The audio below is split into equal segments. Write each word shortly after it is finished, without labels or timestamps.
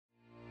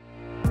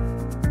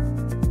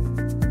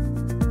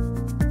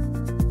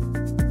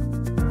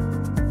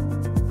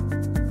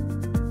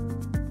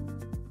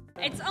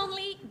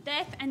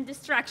and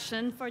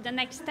destruction for the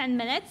next 10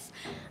 minutes,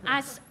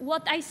 as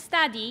what I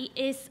study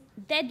is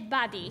dead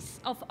bodies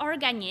of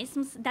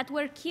organisms that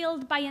were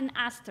killed by an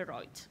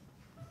asteroid.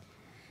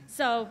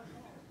 So,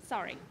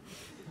 sorry.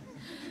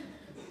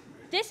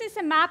 This is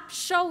a map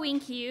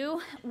showing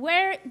you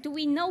where do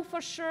we know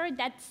for sure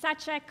that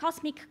such a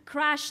cosmic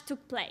crash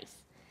took place.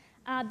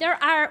 There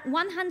are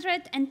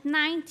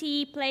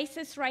 190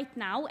 places right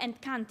now, and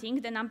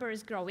counting, the number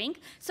is growing.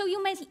 So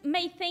you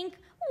may think,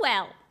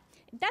 well,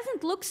 it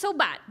doesn't look so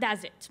bad,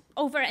 does it?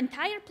 Over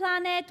entire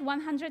planet,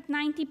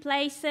 190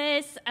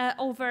 places,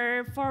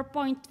 over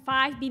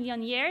 4.5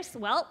 billion years,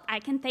 well, I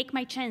can take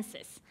my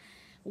chances.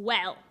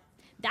 Well,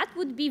 that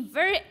would be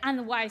very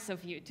unwise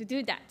of you to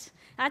do that.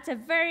 That's a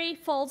very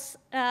false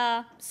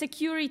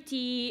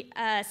security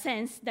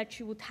sense that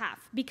you would have,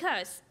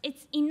 because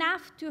it's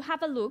enough to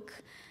have a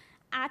look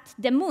at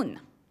the moon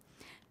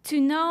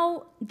to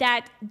know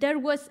that there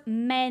was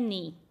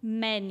many,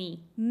 many,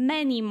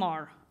 many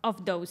more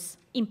of those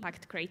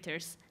impact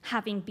craters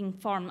having been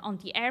formed on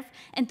the Earth,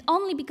 and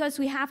only because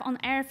we have on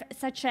Earth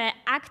such an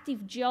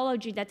active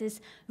geology that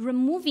is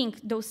removing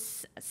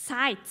those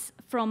sites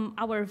from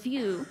our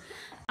view,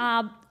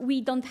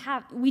 we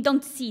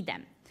don't see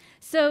them.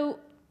 So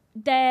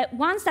the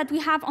ones that we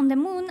have on the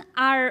moon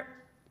are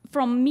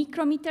from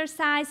micrometer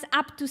size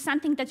up to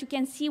something that you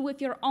can see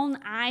with your own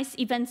eyes,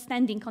 even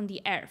standing on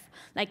the Earth.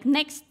 Like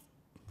next,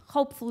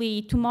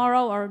 hopefully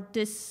tomorrow or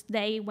this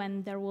day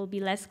when there will be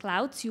less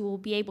clouds, you will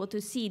be able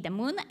to see the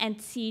moon and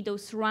see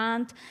those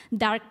round,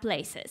 dark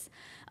places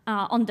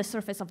on the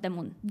surface of the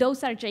moon.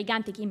 Those are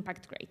gigantic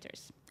impact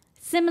craters.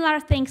 Similar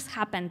things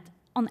happened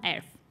on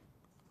Earth.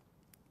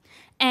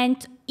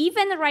 And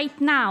even right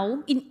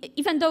now,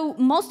 even though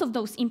most of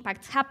those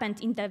impacts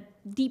happened in the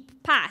deep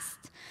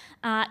past,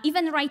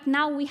 even right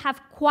now we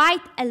have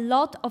quite a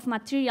lot of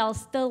material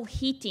still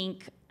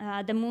hitting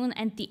the moon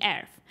and the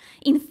Earth.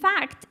 In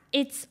fact,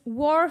 it's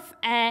worth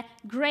a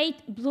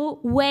great blue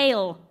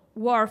whale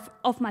worth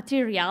of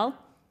material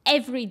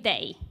every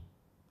day.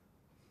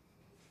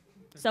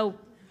 So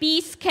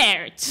be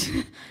scared.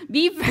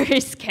 Be very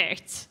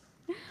scared.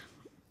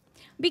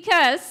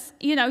 Because,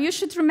 you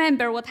should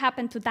remember what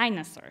happened to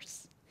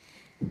dinosaurs.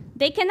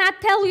 They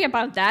cannot tell you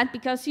about that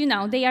because,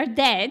 they are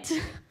dead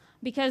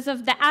because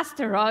of the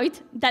asteroid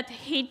that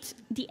hit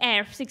the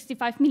Earth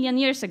 65 million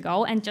years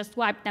ago and just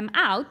wiped them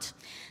out.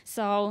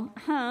 So,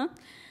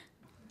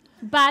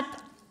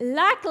 But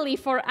luckily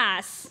for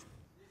us,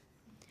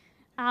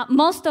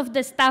 most of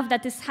the stuff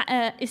that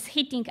is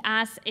hitting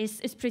us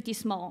is pretty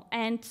small.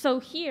 And so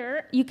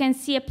here you can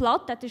see a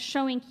plot that is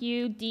showing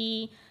you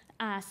the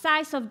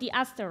size of the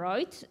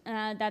asteroid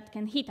that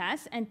can hit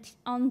us, and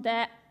on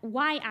the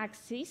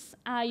y-axis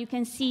you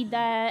can see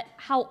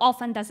how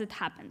often does it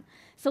happen.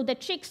 So the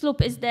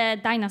Chicxulub is the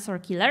dinosaur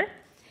killer,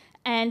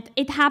 and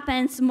it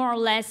happens more or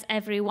less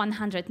every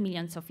 100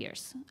 millions of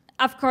years.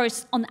 Of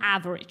course, on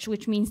average,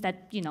 which means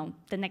that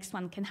the next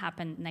one can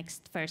happen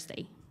next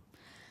Thursday.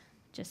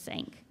 Just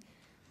saying.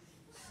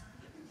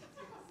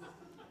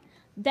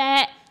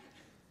 The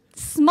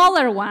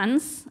smaller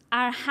ones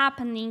are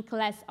happening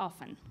less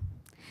often.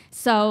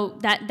 So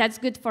that's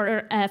good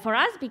for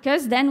us,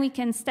 because then we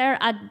can stare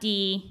at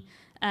the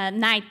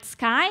night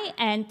sky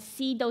and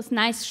see those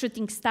nice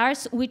shooting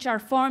stars, which are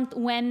formed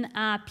when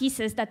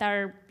pieces that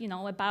are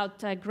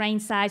about grain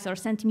size or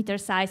centimeter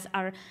size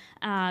are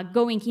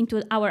going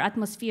into our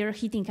atmosphere,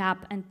 heating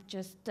up and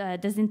just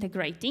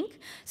disintegrating.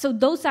 So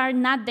those are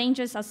not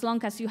dangerous as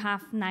long as you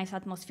have nice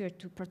atmosphere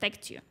to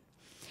protect you.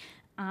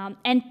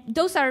 And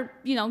those are,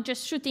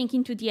 just shooting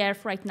into the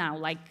Earth right now,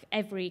 like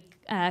every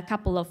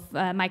couple of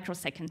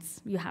microseconds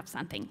you have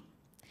something.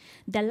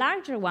 The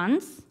larger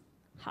ones,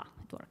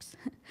 it works.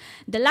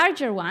 The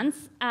larger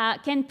ones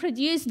can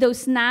produce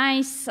those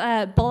nice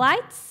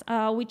bolides,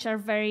 which are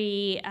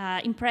very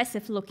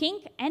impressive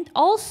looking, and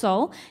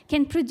also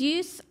can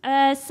produce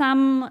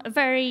some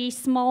very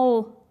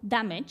small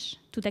damage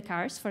to the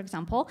cars, for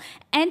example,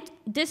 and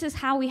this is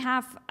how we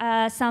have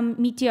some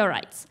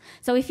meteorites.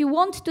 So if you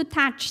want to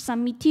touch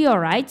some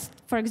meteorites,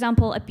 for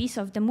example, a piece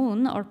of the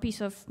moon or piece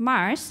of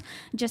Mars,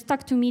 just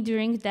talk to me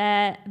during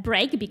the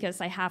break, because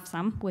I have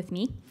some with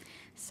me.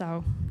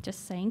 So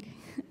just saying.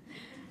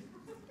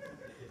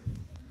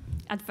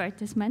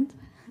 Advertisement.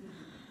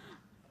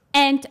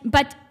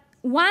 But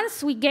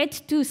once we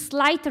get to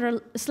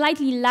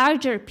slightly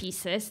larger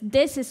pieces,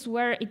 this is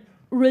where it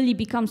really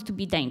becomes to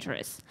be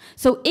dangerous.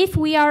 So if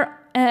we are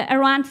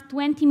around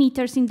 20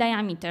 meters in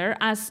diameter,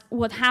 as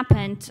what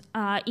happened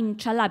in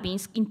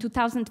Chelabynsk in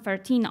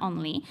 2013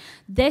 only,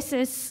 this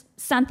is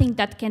something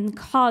that can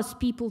cause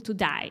people to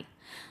die.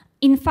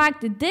 In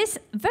fact, this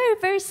very,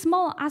 very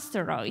small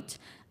asteroid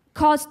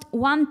caused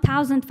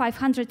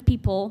 1,500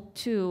 people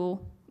to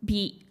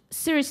be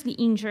seriously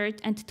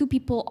injured, and 2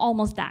 people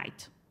almost died.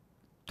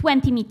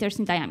 20 meters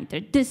in diameter.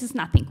 This is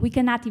nothing. We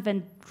cannot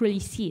even really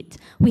see it.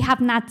 We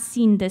have not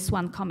seen this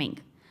one coming.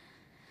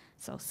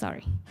 So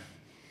sorry.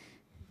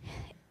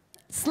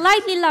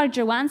 Slightly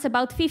larger ones,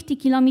 about 50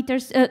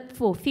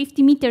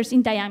 meters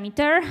in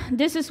diameter.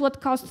 This is what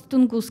caused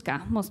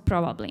Tunguska, most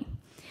probably.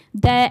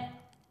 The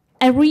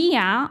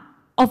area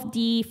of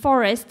the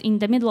forest in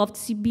the middle of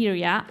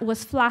Siberia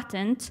was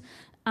flattened.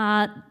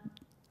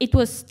 It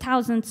was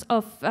thousands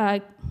of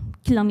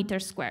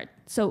kilometers squared,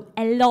 so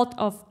a lot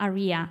of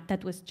area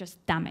that was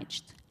just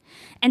damaged.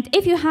 And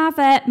if you have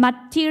a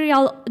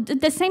material,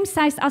 the same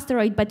size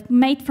asteroid, but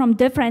made from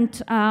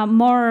different,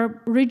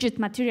 more rigid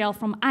material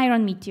from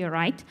iron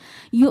meteorite,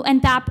 you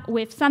end up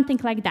with something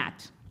like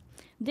that.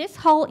 This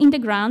hole in the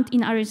ground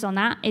in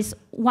Arizona is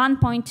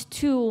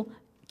 1.2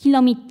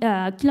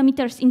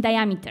 kilometers in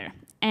diameter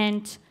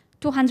and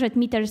 200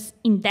 meters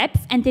in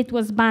depth, and it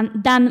was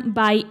done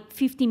by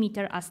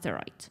 50-meter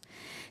asteroid.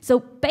 So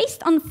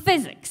based on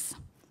physics,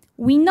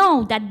 we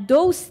know that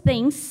those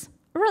things,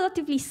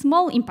 relatively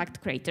small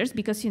impact craters,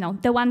 because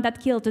the one that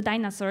killed the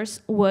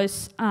dinosaurs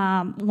was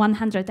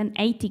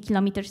 180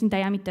 kilometers in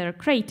diameter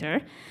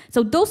crater.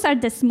 So those are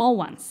the small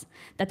ones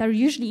that are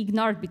usually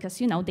ignored because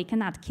they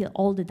cannot kill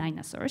all the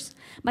dinosaurs,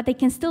 but they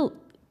can still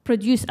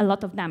produce a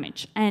lot of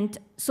damage. And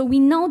so we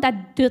know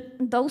that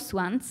those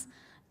ones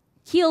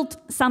killed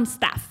some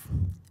stuff,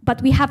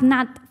 but we have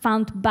not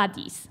found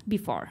bodies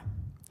before.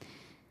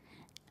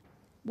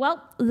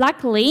 Well,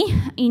 luckily,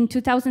 in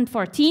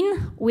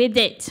 2014, we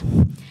did.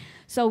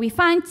 So we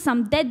find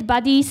some dead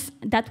bodies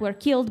that were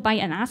killed by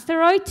an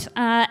asteroid,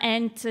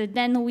 and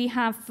then we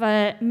have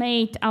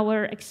made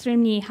our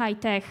extremely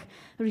high-tech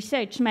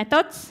research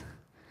methods.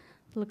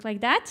 Look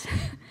like that.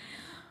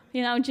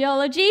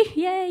 Geology,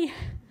 yay.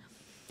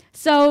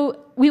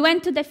 So we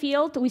went to the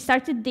field, we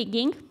started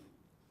digging.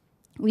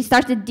 We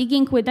started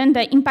digging within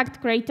the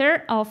impact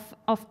crater of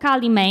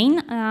Kali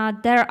Main.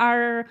 There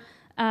are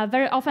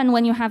very often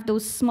when you have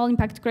those small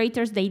impact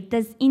craters, they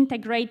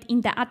disintegrate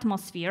in the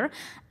atmosphere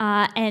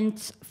and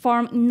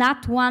form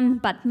not one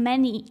but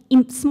many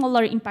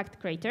smaller impact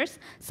craters.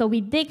 So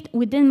we digged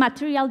within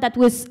material that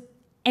was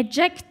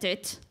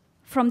ejected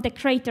from the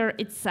crater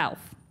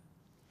itself.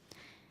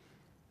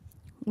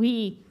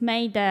 We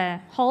made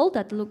a hole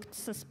that looked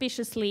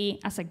suspiciously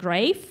as a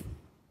grave,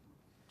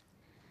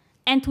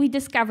 and we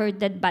discovered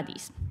dead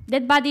bodies.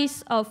 Dead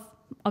bodies of,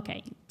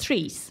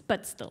 trees,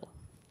 but still.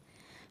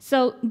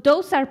 So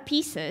those are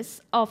pieces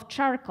of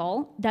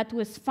charcoal that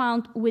was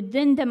found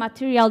within the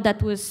material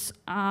that was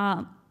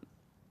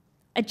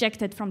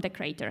ejected from the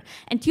crater.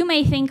 And you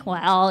may think,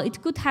 well, it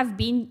could have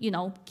been,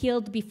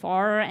 killed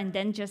before and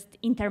then just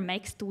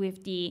intermixed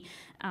with the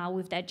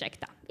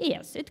ejecta.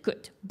 Yes, it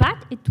could,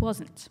 but it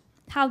wasn't.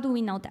 How do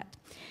we know that?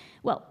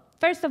 Well,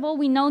 first of all,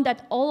 we know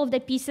that all of the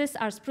pieces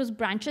are spruce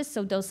branches,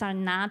 so those are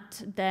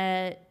not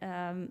the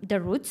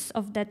roots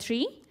of the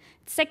tree.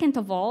 Second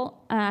of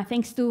all,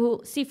 thanks to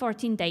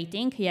C14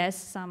 dating, yes,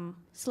 some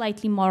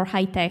slightly more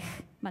high-tech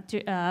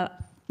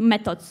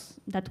methods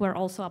that were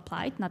also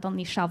applied, not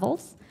only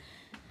shovels.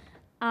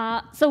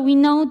 So we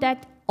know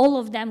that all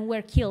of them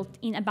were killed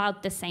in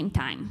about the same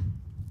time.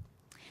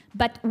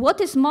 But what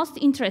is most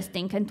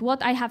interesting, and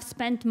what I have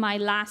spent my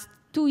last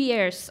 2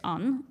 years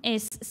on,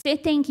 is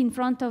sitting in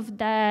front of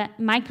the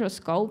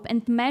microscope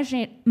and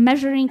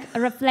measuring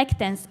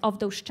reflectance of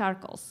those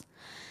charcoals.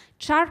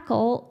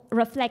 Charcoal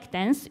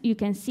reflectance, you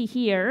can see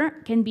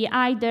here, can be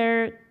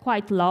either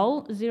quite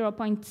low,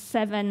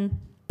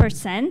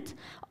 0.7%,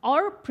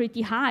 or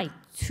pretty high,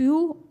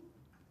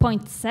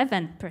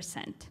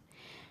 2.7%.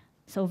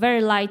 So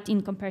very light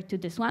in compared to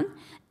this one.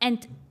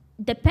 And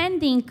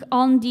depending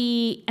on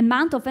the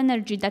amount of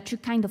energy that you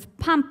kind of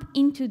pump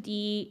into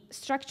the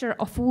structure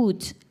of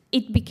wood,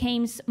 it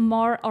becomes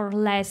more or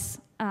less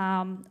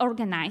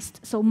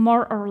organized, so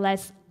more or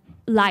less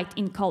light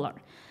in color.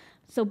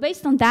 So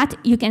based on that,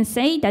 you can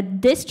say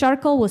that this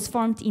charcoal was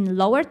formed in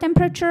lower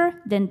temperature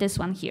than this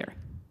one here.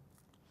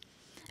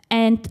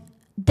 And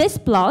this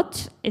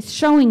plot is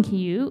showing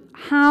you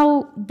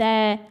how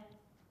the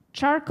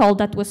charcoal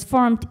that was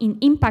formed in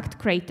impact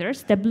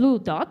craters, the blue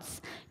dots,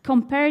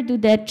 compared to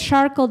the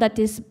charcoal that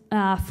is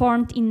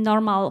formed in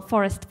normal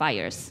forest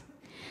fires.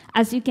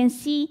 As you can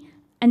see,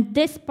 and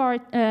this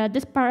part of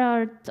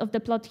the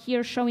plot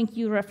here showing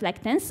you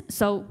reflectance,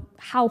 so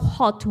how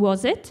hot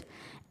was it?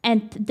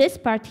 And this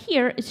part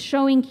here is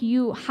showing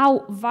you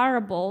how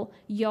variable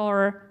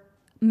your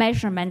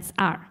measurements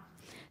are.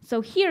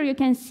 So here you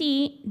can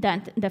see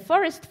that the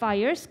forest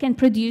fires can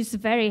produce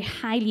very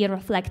highly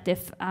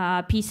reflective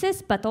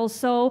pieces, but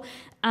also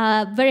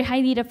very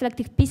highly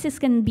reflective pieces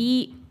can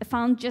be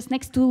found just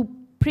next to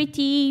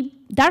pretty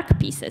dark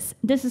pieces.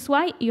 This is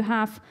why you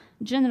have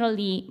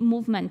generally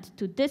movement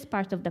to this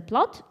part of the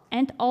plot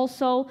and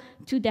also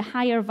to the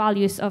higher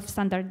values of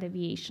standard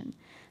deviation.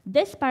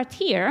 This part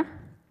here,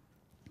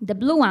 the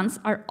blue ones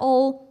are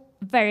all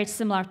very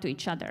similar to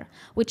each other,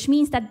 which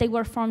means that they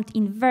were formed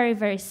in very,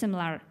 very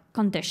similar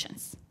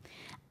conditions.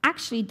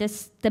 Actually,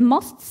 the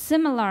most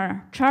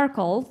similar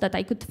charcoal that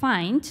I could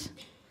find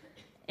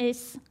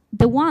is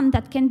the one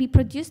that can be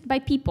produced by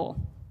people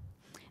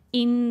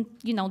in,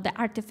 the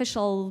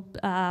artificial,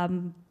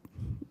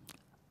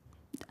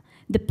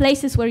 the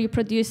places where you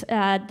produce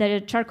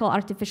the charcoal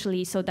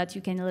artificially so that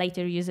you can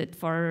later use it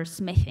for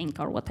smithing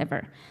or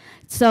whatever.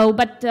 So,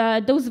 but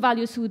those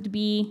values would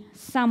be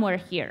somewhere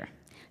here.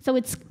 So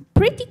it's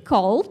pretty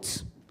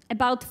cold,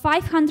 about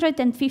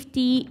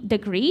 550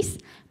 degrees,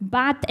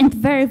 and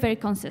very, very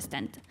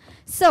consistent.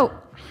 So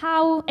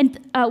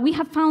we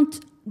have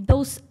found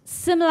those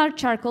similar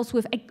charcoals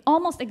with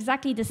almost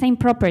exactly the same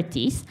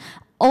properties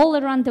all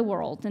around the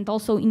world, and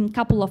also in a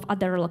couple of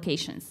other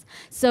locations.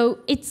 So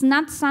it's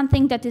not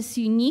something that is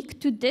unique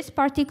to this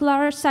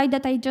particular site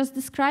that I just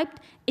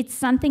described. It's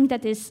something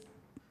that is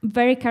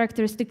very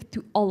characteristic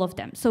to all of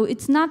them. So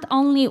it's not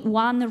only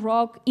one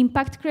rock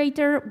impact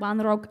crater, one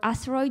rock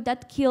asteroid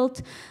that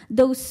killed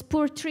those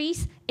poor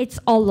trees, it's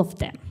all of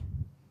them.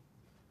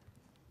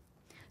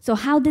 So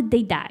how did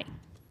they die?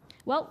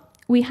 Well,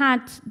 we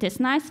had this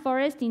nice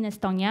forest in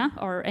Estonia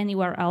or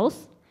anywhere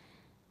else,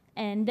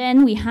 and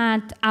then we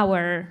had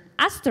our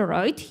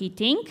asteroid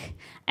hitting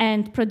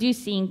and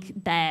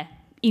producing the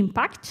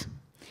impact,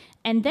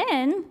 and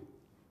then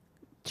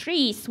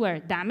trees were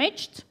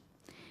damaged,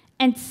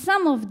 and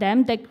some of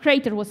them, the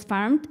crater was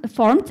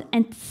formed,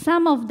 and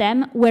some of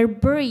them were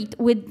buried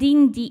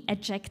within the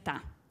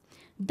ejecta.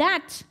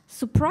 That,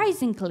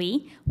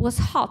 surprisingly, was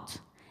hot,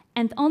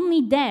 and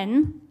only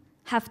then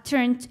have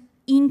turned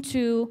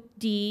into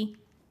the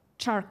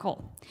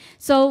charcoal.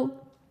 So,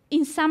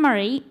 in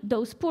summary,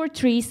 those poor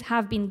trees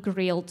have been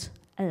grilled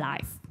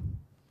alive.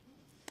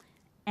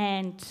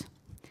 And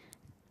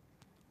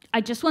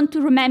I just want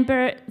to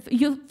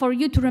for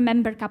you to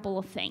remember a couple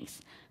of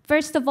things.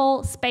 First of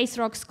all, space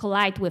rocks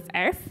collide with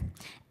Earth,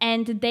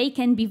 and they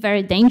can be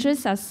very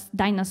dangerous, as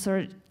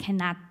dinosaurs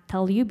cannot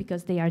tell you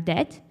because they are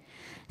dead.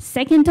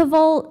 Second of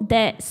all,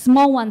 the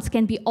small ones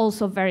can be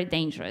also very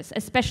dangerous,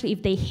 especially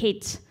if they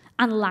hit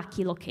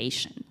unlucky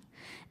location.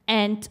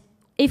 And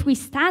if we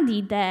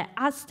study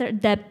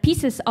the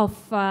pieces of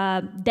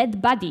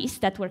dead bodies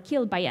that were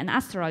killed by an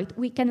asteroid,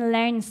 we can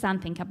learn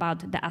something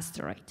about the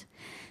asteroid.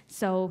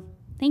 So,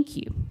 thank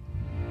you.